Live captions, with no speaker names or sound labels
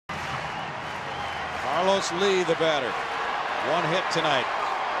Carlos Lee, the batter. One hit tonight.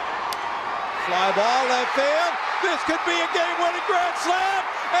 Fly ball left field. This could be a game-winning grand slam.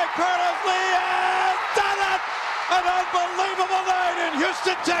 And Carlos Lee has done it! An unbelievable night in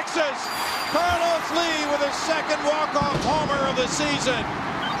Houston, Texas. Carlos Lee with his second walk-off homer of the season.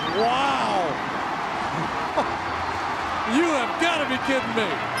 Wow. You have got to be kidding me.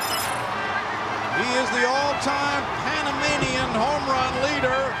 He is the all-time Panamanian home run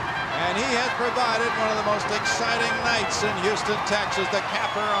leader, and he has provided one of the most exciting nights in Houston, Texas, the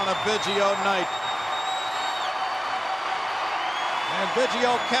capper on a Biggio night. And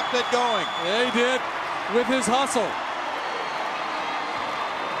Biggio kept it going. Yeah, he did, with his hustle.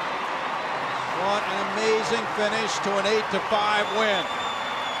 What an amazing finish to an 8-5 win,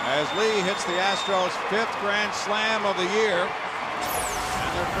 as Lee hits the Astros' 5th grand slam of the year,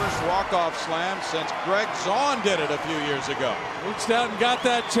 and their first walk-off slam since Greg Zaun did it a few years ago. Reached out and got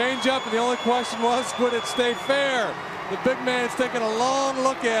that changeup, and the only question was, would it stay fair? The big man's taking a long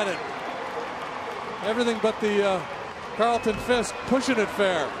look at it. Everything but the Carlton fist pushing it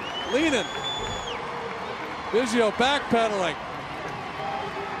fair. Leaning. Biggio backpedaling.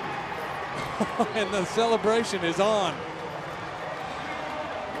 And the celebration is on.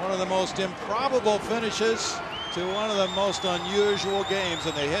 One of the most improbable finishes to one of the most unusual games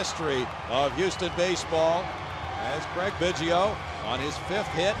in the history of Houston baseball, as Craig Biggio on his 5th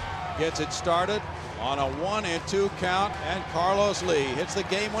hit gets it started on a 1-2 count, and Carlos Lee hits the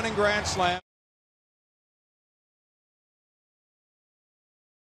game-winning grand slam.